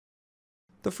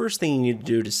The first thing you need to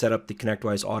do to set up the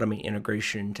ConnectWise Automate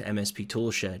Integration to MSP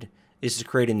Toolshed is to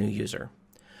create a new user.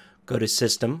 Go to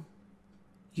System,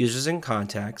 Users and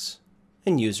Contacts,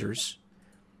 and Users,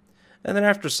 and then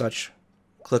after such,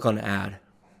 click on Add.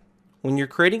 When you're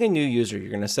creating a new user,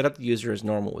 you're going to set up the user as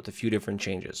normal with a few different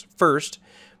changes. First,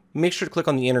 make sure to click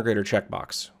on the Integrator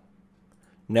checkbox.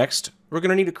 Next, we're going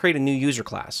to need to create a new user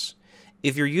class.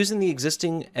 If you're using the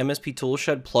existing MSP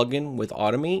Toolshed plugin with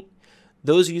Automate,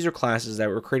 those user classes that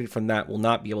were created from that will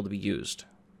not be able to be used.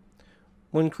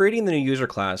 When creating the new user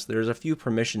class, there's a few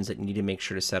permissions that you need to make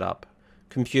sure to set up.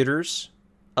 Computers,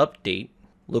 update,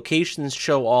 locations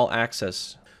show all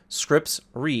access, scripts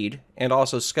read, and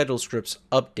also schedule scripts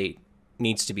update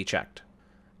needs to be checked.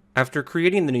 After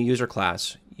creating the new user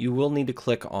class, you will need to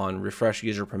click on refresh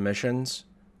user permissions,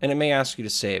 and it may ask you to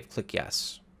save. Click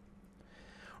yes.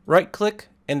 Right click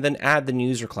and then add the new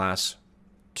user class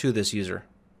to this user.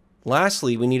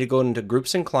 Lastly, we need to go into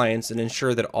groups and clients and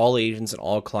ensure that all agents and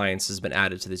all clients has been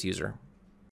added to this user.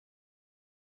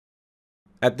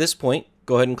 At this point,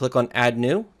 go ahead and click on Add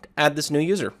New to add this new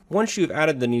user. Once you've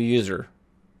added the new user,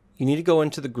 you need to go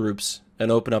into the groups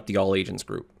and open up the All Agents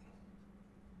group.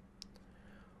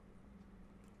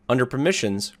 Under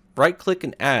Permissions, right-click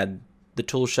and add the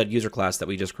Toolshed user class that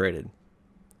we just created.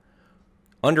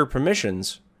 Under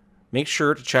Permissions, make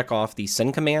sure to check off the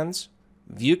Send Commands,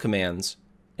 View Commands,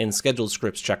 and Scheduled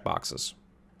Scripts checkboxes.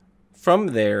 From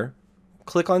there,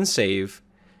 click on Save,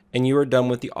 and you are done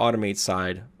with the Automate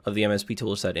side of the MSP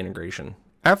Toolshed integration.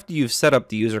 After you've set up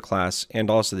the user class and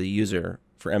also the user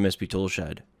for MSP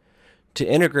Toolshed, to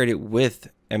integrate it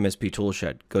with MSP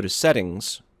Toolshed, go to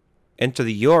Settings, enter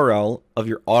the URL of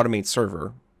your Automate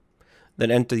server,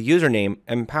 then enter the username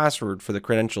and password for the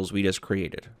credentials we just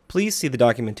created. Please see the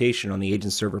documentation on the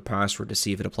agent server password to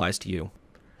see if it applies to you.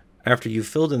 After you've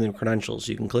filled in the credentials,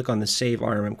 you can click on the Save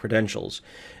RMM Credentials,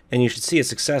 and you should see a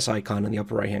success icon in the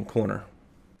upper right-hand corner.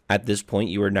 At this point,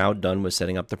 you are now done with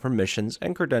setting up the permissions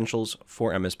and credentials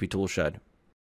for MSP Toolshed.